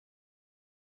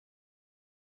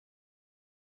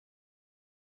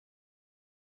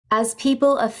As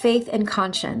people of faith and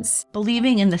conscience,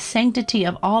 believing in the sanctity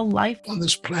of all life on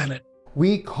this planet,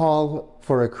 we call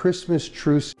for a Christmas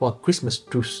truce. For Christmas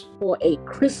truce. For a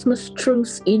Christmas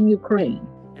truce in Ukraine.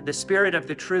 In the spirit of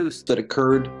the truce that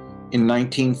occurred in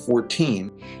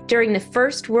 1914. During the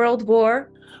First World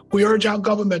War, we urge our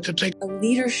government to take a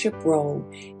leadership role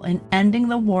in ending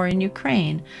the war in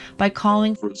Ukraine by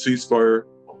calling for a ceasefire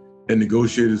and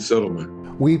negotiated settlement.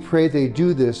 We pray they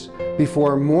do this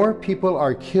before more people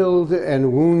are killed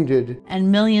and wounded,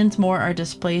 and millions more are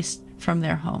displaced from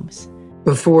their homes.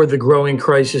 Before the growing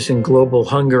crisis in global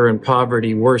hunger and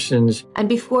poverty worsens, and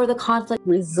before the conflict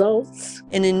results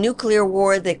in a nuclear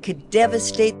war that could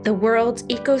devastate the world's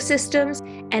ecosystems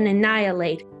and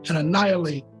annihilate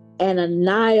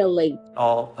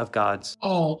all of God's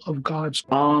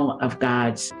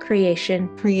creation.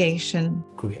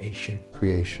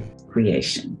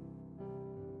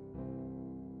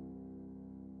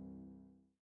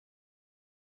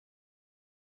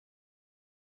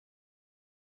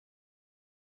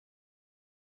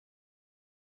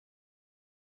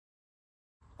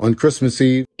 On Christmas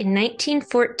Eve, in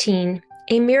 1914,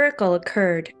 a miracle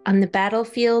occurred on the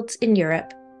battlefields in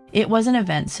Europe. It was an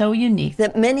event so unique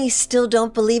that many still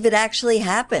don't believe it actually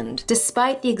happened,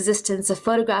 despite the existence of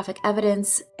photographic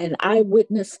evidence and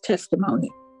eyewitness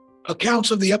testimony. Accounts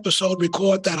of the episode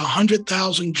record that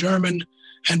 100,000 German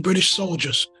and British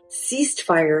soldiers ceased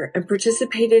fire and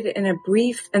participated in a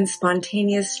brief and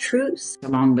spontaneous truce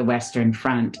along the Western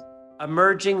Front.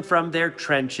 Emerging from their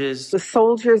trenches, the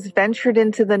soldiers ventured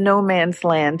into the no man's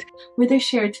land, where they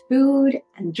shared food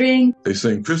and drink. They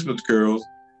sang Christmas carols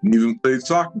and even played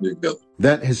soccer together.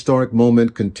 That historic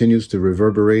moment continues to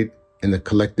reverberate in the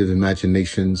collective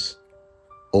imaginations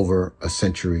over a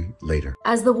century later.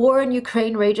 As the war in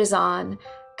Ukraine rages on,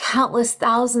 countless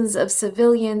thousands of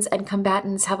civilians and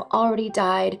combatants have already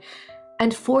died,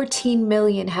 and 14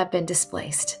 million have been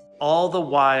displaced. All the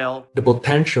while, the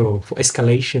potential for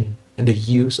escalation and the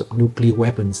use of nuclear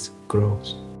weapons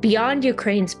grows. Beyond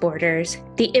Ukraine's borders,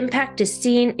 the impact is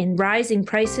seen in rising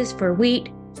prices for wheat,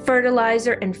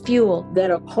 fertilizer, and fuel that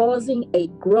are causing a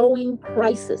growing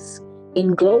crisis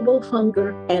in global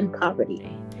hunger and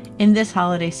poverty. In this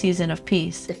holiday season of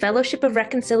peace, the Fellowship of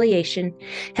Reconciliation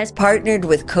has partnered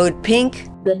with Code Pink,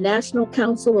 the National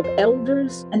Council of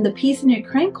Elders, and the Peace in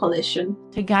Ukraine Coalition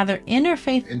to gather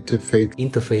interfaith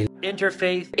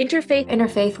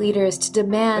leaders to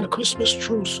demand that a Christmas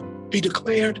truce be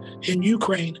declared in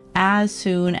Ukraine as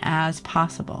soon as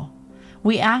possible.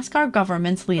 We ask our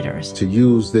government's leaders to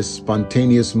use this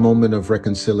spontaneous moment of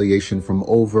reconciliation from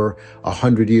over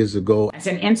 100 years ago as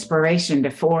an inspiration to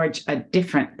forge a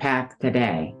different path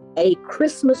today. A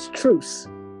Christmas truce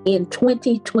in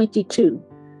 2022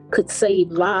 could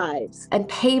save lives and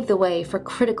pave the way for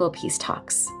critical peace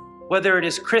talks. Whether it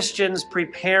is Christians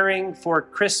preparing for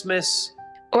Christmas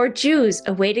or Jews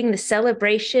awaiting the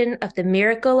celebration of the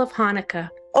miracle of Hanukkah,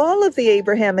 all of the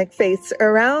Abrahamic faiths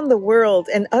around the world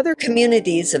and other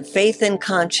communities of faith and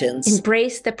conscience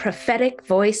embrace the prophetic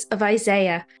voice of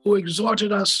Isaiah, who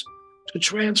exhorted us to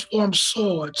transform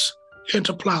swords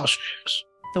into plowshares.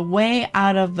 The way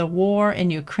out of the war in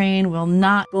Ukraine will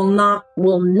not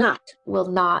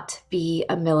be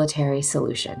a military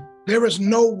solution. There is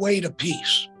no way to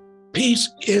peace. Peace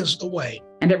is the way.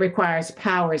 And it requires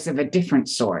powers of a different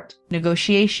sort.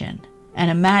 Negotiation and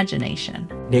imagination.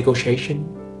 Negotiation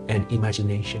and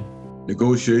imagination.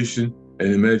 Negotiation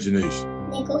and imagination.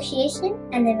 Negotiation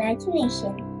and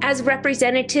imagination. As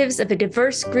representatives of a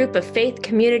diverse group of faith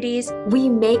communities, we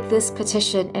make this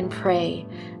petition and pray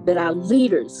that our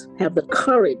leaders have the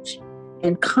courage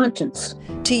and conscience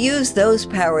to use those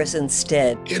powers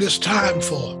instead. It is time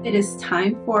for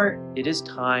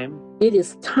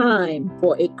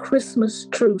a Christmas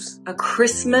truce. A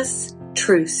Christmas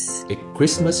truce. A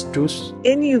Christmas truce.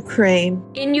 In Ukraine.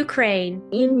 In Ukraine.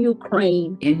 In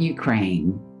Ukraine. In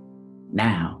Ukraine.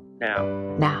 Now. Now.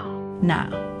 Now. Now.